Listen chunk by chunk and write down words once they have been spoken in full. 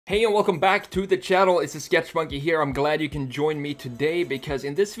Hey and welcome back to the channel. It's TheSketchMonkey here. I'm glad you can join me today because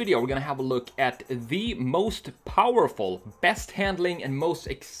in this video we're gonna have a look at the most powerful, best handling and most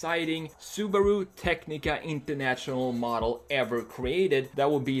exciting Subaru Technica International model ever created. That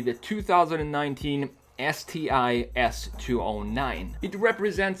will be the 2019 STi S209. It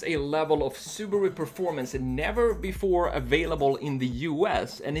represents a level of Subaru performance never before available in the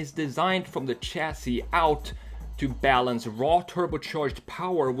US and is designed from the chassis out to balance raw turbocharged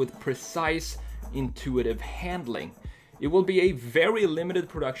power with precise, intuitive handling. It will be a very limited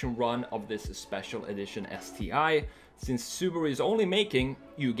production run of this special edition STi, since Subaru is only making,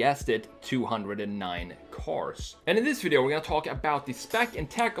 you guessed it, 209 cars. And in this video, we're gonna talk about the spec and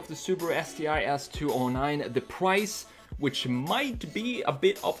tech of the Subaru STi S209, the price, which might be a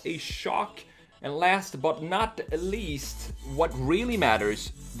bit of a shock, and last but not least, what really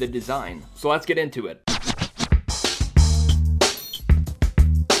matters, the design. So let's get into it.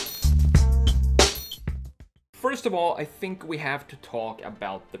 First of all, I think we have to talk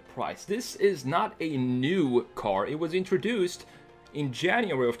about the price. This is not a new car. It was introduced in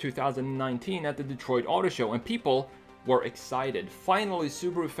January of 2019 at the Detroit Auto Show and people were excited. Finally,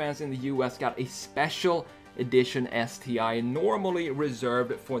 Subaru fans in the US got a special edition STi normally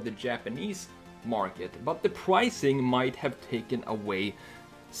reserved for the Japanese market, but the pricing might have taken away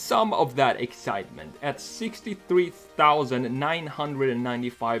some of that excitement. At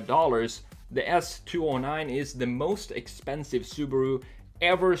 $63,995, the S209 is the most expensive Subaru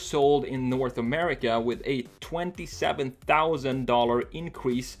ever sold in North America, with a $27,000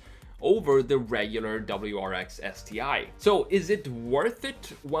 increase over the regular WRX STi. So is it worth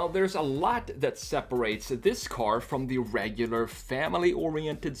it? Well, there's a lot that separates this car from the regular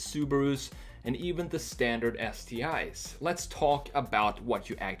family-oriented Subarus and even the standard STIs. Let's talk about what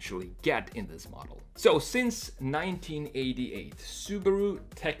you actually get in this model. So since 1988, Subaru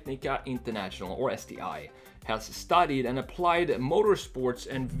Technica International, or STi, has studied and applied motorsports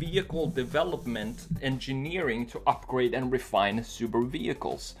and vehicle development engineering to upgrade and refine Subaru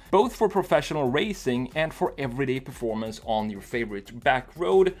vehicles, both for professional racing and for everyday performance on your favorite back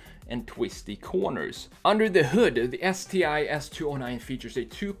road and twisty corners. Under the hood, the STi S209 features a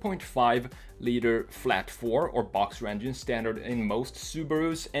 2.5-liter flat-4 or boxer engine standard in most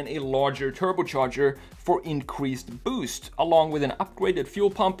Subarus and a larger turbocharger for increased boost, along with an upgraded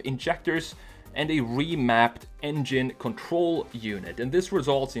fuel pump, injectors, and a remapped engine control unit. And this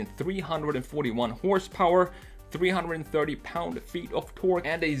results in 341 horsepower, 330 pound-feet of torque,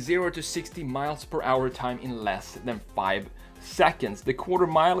 and a 0 to 60 miles per hour time in less than 5 seconds. The quarter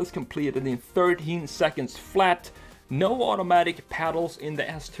mile is completed in 13 seconds flat. No automatic paddles in the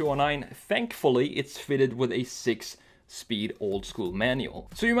S209. Thankfully, it's fitted with a 6-speed old-school manual.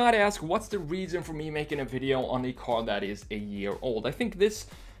 So you might ask, what's the reason for me making a video on a car that is a year old? I think this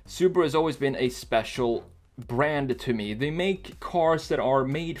Subaru has always been a special brand to me. They make cars that are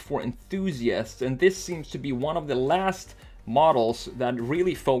made for enthusiasts, and this seems to be one of the last models that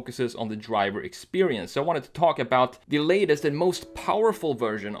really focuses on the driver experience. So I wanted to talk about the latest and most powerful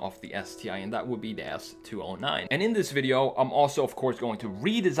version of the STi, and that would be the S209. And in this video, I'm also, of course, going to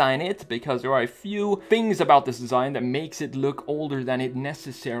redesign it because there are a few things about this design that makes it look older than it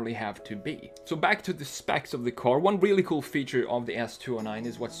necessarily have to be. So back to the specs of the car. One really cool feature of the S209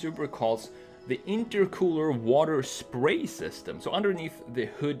 is what Subaru calls the intercooler water spray system. So underneath the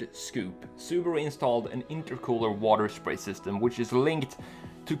hood scoop, Subaru installed an intercooler water spray system, which is linked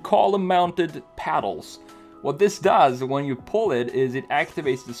to column-mounted paddles. What this does when you pull it is it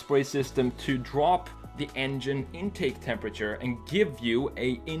activates the spray system to drop the engine intake temperature and give you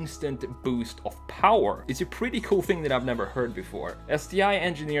an instant boost of power. It's a pretty cool thing that I've never heard before. STi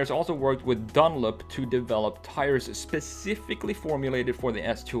engineers also worked with Dunlop to develop tires specifically formulated for the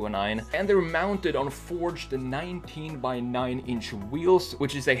S209, and they're mounted on forged 19 by 9-inch wheels,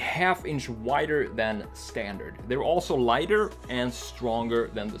 which is a ½ inch wider than standard. They're also lighter and stronger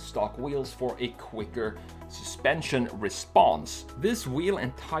than the stock wheels for a quicker suspension response. This wheel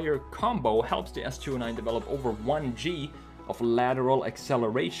and tire combo helps the S209 develop over 1 G of lateral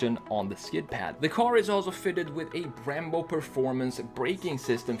acceleration on the skid pad. The car is also fitted with a Brembo Performance braking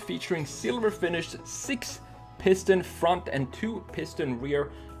system featuring silver finished 6-piston front and 2-piston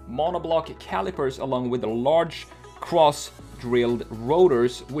rear monoblock calipers, along with a large cross-drilled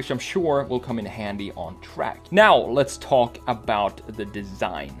rotors, which I'm sure will come in handy on track. Now let's talk about the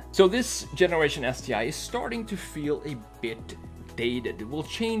design. So this generation STi is starting to feel a bit dated. We'll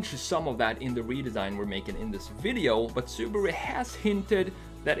change some of that in the redesign we're making in this video, but Subaru has hinted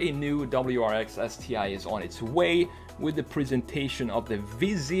that a new WRX STi is on its way with the presentation of the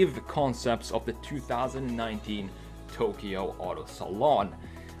visive concepts of the 2019 Tokyo Auto Salon.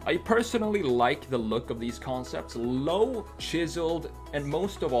 I personally like the look of these concepts, low, chiseled, and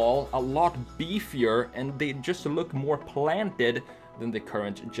most of all, a lot beefier, and they just look more planted than the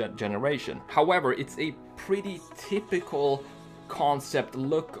current generation. However, it's a pretty typical concept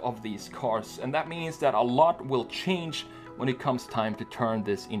look of these cars, and that means that a lot will change when it comes time to turn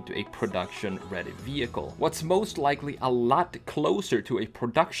this into a production-ready vehicle. What's most likely a lot closer to a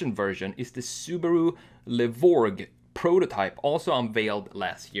production version is the Subaru WRX prototype, also unveiled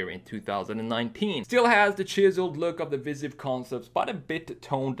last year in 2019. Still has the chiseled look of the Visive concepts, but a bit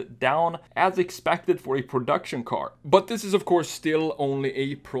toned down, as expected for a production car. But this is of course still only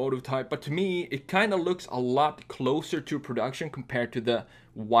a prototype, but to me it kind of looks a lot closer to production compared to the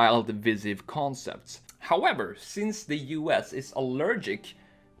wild Visive concepts. However, since the US is allergic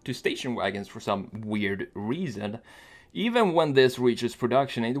to station wagons for some weird reason, even when this reaches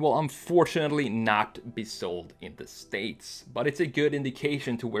production, it will unfortunately not be sold in the States. But it's a good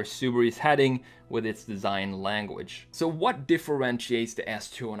indication to where Subaru is heading with its design language. So what differentiates the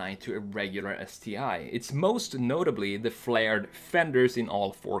S209 to a regular STi? It's most notably the flared fenders in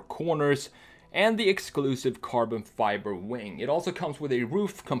all four corners and the exclusive carbon fiber wing. It also comes with a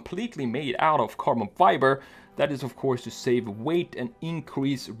roof completely made out of carbon fiber. That is of course to save weight and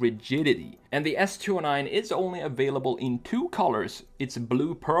increase rigidity. And the S209 is only available in two colors. It's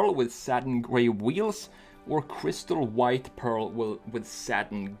blue pearl with satin gray wheels, or crystal white pearl with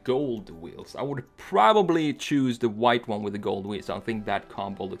satin gold wheels. I would probably choose the white one with the gold wheels. I think that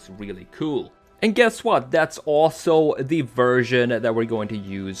combo looks really cool. And guess what? That's also the version that we're going to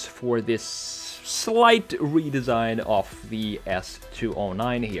use for this slight redesign of the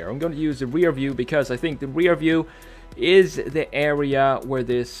S209 here. I'm going to use the rear view because I think the rear view is the area where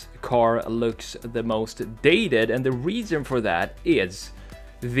this car looks the most dated, and the reason for that is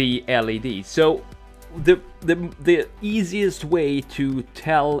the LED. So the easiest way to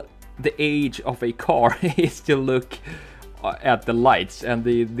tell the age of a car is to look at the lights and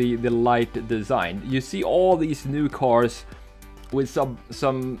the light design. You see all these new cars with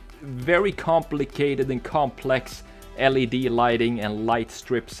some very complicated and complex LED lighting and light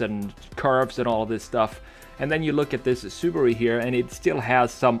strips and curves and all of this stuff. And then you look at this Subaru here and it still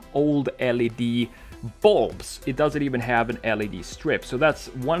has some old LED bulbs. It doesn't even have an LED strip. So that's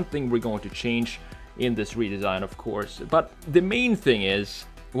one thing we're going to change in this redesign, of course. But the main thing is,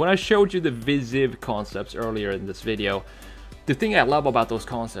 when I showed you the Visive concepts earlier in this video, the thing I love about those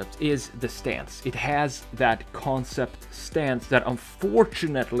concepts is the stance. It has that concept stance that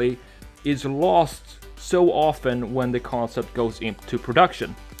unfortunately is lost so often when the concept goes into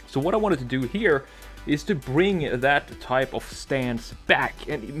production. So what I wanted to do here is to bring that type of stance back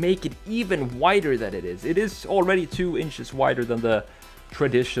and make it even wider than it is. It is already 2 inches wider than the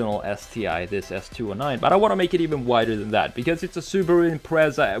traditional STi, this S209, but I want to make it even wider than that because it's a Subaru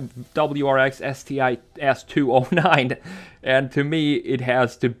Impreza WRX STi S209, and to me it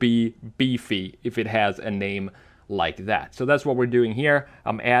has to be beefy if it has a name like that. So that's what we're doing here.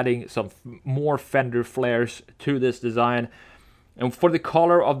 I'm adding some more fender flares to this design. And for the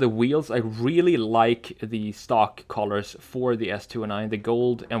color of the wheels, I really like the stock colors for the S209, the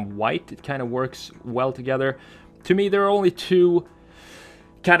gold and white. It kind of works well together. To me, there are only two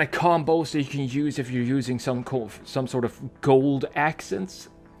kind of combos that you can use if you're using some sort of gold accents.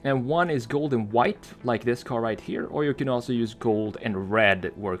 And one is gold and white, like this car right here, or you can also use gold and red.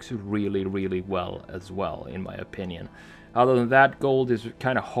 It works really, really well as well, in my opinion. Other than that, gold is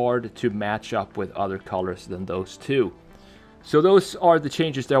kind of hard to match up with other colors than those two. So those are the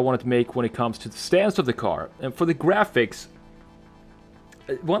changes that I wanted to make when it comes to the stance of the car. And for the graphics,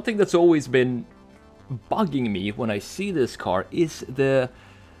 one thing that's always been bugging me when I see this car is the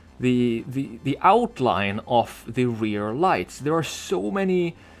outline of the rear lights. There are so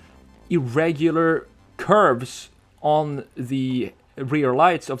many irregular curves on the rear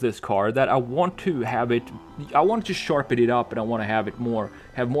lights of this car that I want to have it, I want to sharpen it up, and I want to have it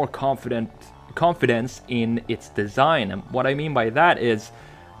have more confidence in its design. And what I mean by that is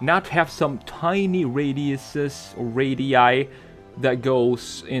not have some tiny radiuses or radii that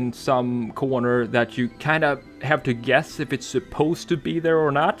goes in some corner that you kind of have to guess if it's supposed to be there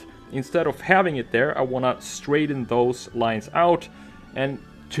or not. Instead of having it there, I want to straighten those lines out. And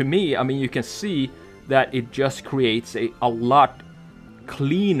to me, I mean, you can see that it just creates a lot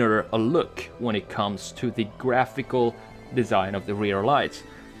cleaner a look when it comes to the graphical design of the rear lights.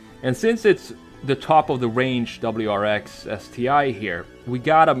 And since it's the top of the range WRX STi here, we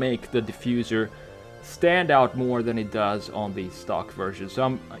gotta make the diffuser stand out more than it does on the stock version. So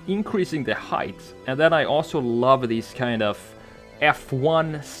I'm increasing the height, and then I also love these kind of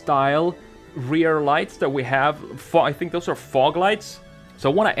F1 style rear lights that we have. I think those are fog lights. So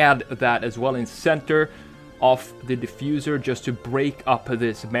I want to add that as well in center of the diffuser, just to break up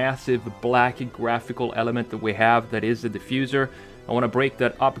this massive black graphical element that we have, that is the diffuser. I want to break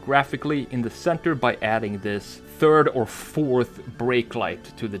that up graphically in the center by adding this third or fourth brake light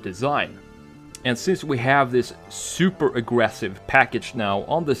to the design. And since we have this super aggressive package now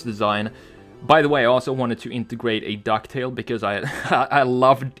on this design, by the way, I also wanted to integrate a ducktail because I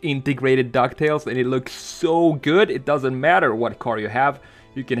love integrated ducktails and it looks so good. It doesn't matter what car you have.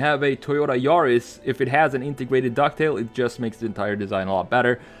 You can have a Toyota Yaris. If it has an integrated ducktail, it just makes the entire design a lot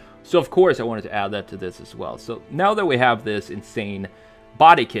better. So of course I wanted to add that to this as well. So now that we have this insane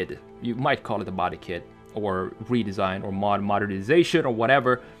body kit, you might call it a body kit or redesign or modernization or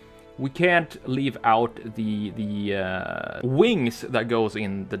whatever, we can't leave out the wings that goes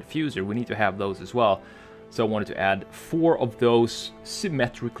in the diffuser. We need to have those as well. So I wanted to add 4 of those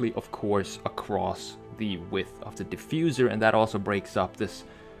symmetrically, of course, across the width of the diffuser, and that also breaks up this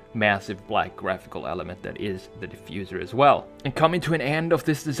massive black graphical element that is the diffuser as well. And coming to an end of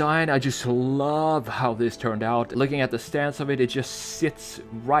this design, I just love how this turned out. Looking at the stance of it, it just sits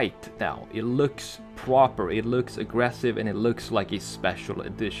right now. It looks proper, it looks aggressive, and it looks like a special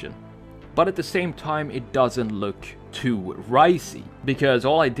edition. But at the same time, it doesn't look too ricey, because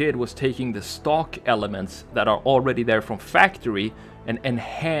all I did was taking the stock elements that are already there from factory and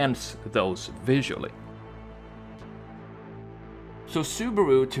enhance those visually. So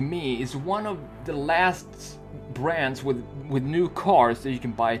Subaru, to me, is one of the last brands with new cars that you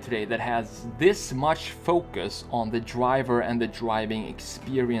can buy today that has this much focus on the driver and the driving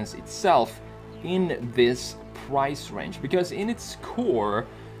experience itself in this price range. Because in its core,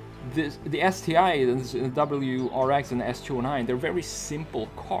 the STi, the WRX and the S209, they're very simple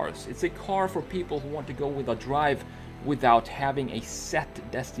cars. It's a car for people who want to go with a drive without having a set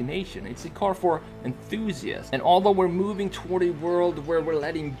destination. It's a car for enthusiasts. And although we're moving toward a world where we're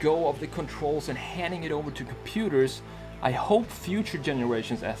letting go of the controls and handing it over to computers, I hope future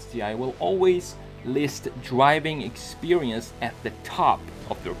generations STi will always list driving experience at the top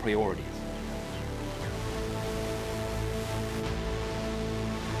of their priorities.